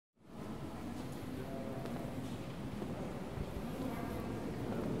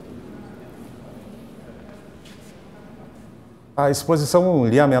A exposição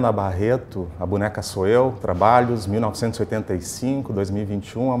Lia Menna Barreto, A Boneca Sou Eu, Trabalhos,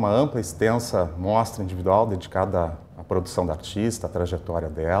 1985-2021, é uma ampla e extensa mostra individual dedicada à produção da artista, à trajetória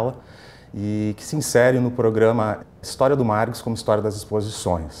dela, e que se insere no programa História do MARGS como História das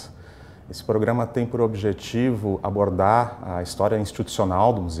Exposições. Esse programa tem por objetivo abordar a história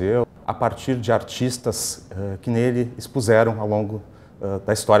institucional do museu a partir de artistas que nele expuseram ao longo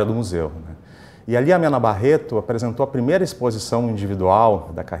da história do museu, né? E a Lia Menna Barreto apresentou a primeira exposição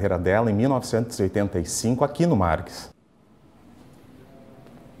individual da carreira dela em 1985 aqui no MARGS.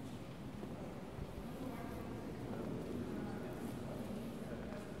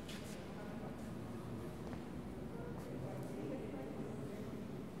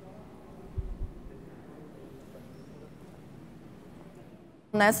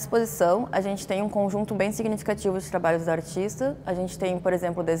 Nessa exposição, a gente tem um conjunto bem significativo de trabalhos da artista. A gente tem, por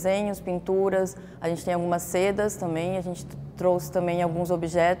exemplo, desenhos, pinturas, a gente tem algumas sedas também, a gente trouxe também alguns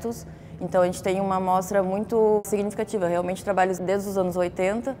objetos. Então a gente tem uma amostra muito significativa, realmente trabalhos desde os anos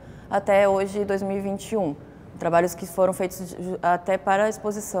 80 até hoje, 2021. Trabalhos que foram feitos até para a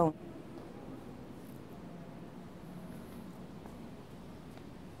exposição.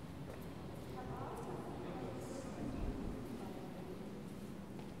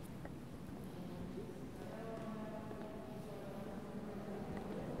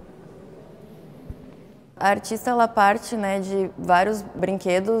 A artista ela parte, de vários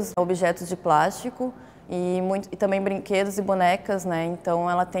brinquedos, objetos de plástico e também brinquedos e bonecas, Então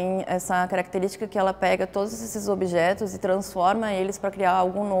ela tem essa característica que ela pega todos esses objetos e transforma eles para criar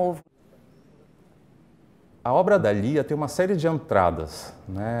algo novo. A obra da Lia tem uma série de entradas,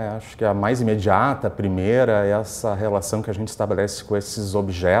 Acho que a mais imediata, a primeira, é essa relação que a gente estabelece com esses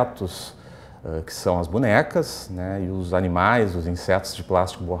objetos, que são as bonecas, e os animais, os insetos de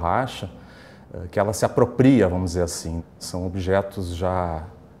plástico borracha, que ela se apropria, vamos dizer assim. São objetos já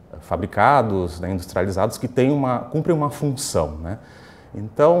fabricados, industrializados, que cumprem uma função,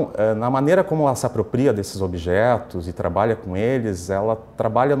 Então, na maneira como ela se apropria desses objetos e trabalha com eles, ela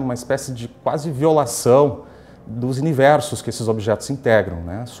trabalha numa espécie de quase violação dos universos que esses objetos integram,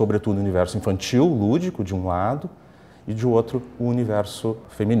 Sobretudo o universo infantil, lúdico, de um lado, e de outro, o universo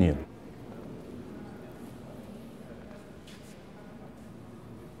feminino.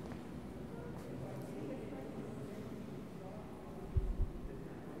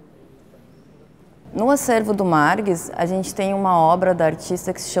 No acervo do MARGS, a gente tem uma obra da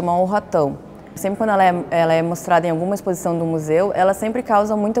artista que se chama O Ratão. Sempre quando ela é mostrada em alguma exposição do museu, ela sempre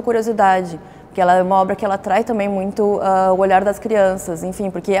causa muita curiosidade, porque ela é uma obra que ela atrai também muito o olhar das crianças,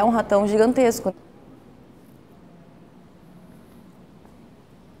 enfim, porque é um ratão gigantesco.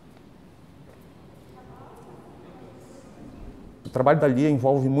 O trabalho da Lia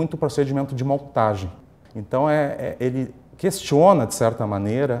envolve muito o procedimento de montagem. Então, ele questiona, de certa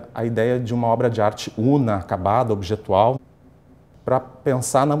maneira, a ideia de uma obra de arte una, acabada, objetual, para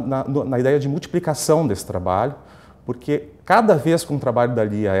pensar na ideia de multiplicação desse trabalho, porque cada vez que um trabalho da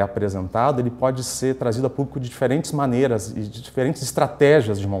Lia é apresentado, ele pode ser trazido a público de diferentes maneiras e de diferentes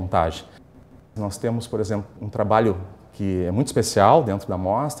estratégias de montagem. Nós temos, por exemplo, um trabalho que é muito especial dentro da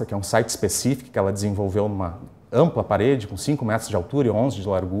mostra, que é um site específico que ela desenvolveu numa ampla parede, com 5 metros de altura e 11 de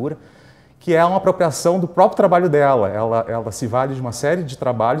largura, que é uma apropriação do próprio trabalho dela. Ela se vale de uma série de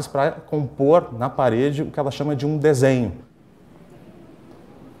trabalhos para compor na parede o que ela chama de um desenho.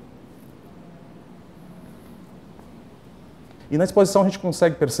 E na exposição a gente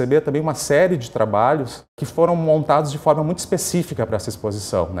consegue perceber também uma série de trabalhos que foram montados de forma muito específica para essa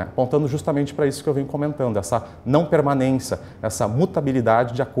exposição, apontando justamente para isso que eu venho comentando, essa não permanência, essa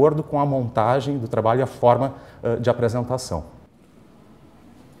mutabilidade de acordo com a montagem do trabalho e a forma de apresentação.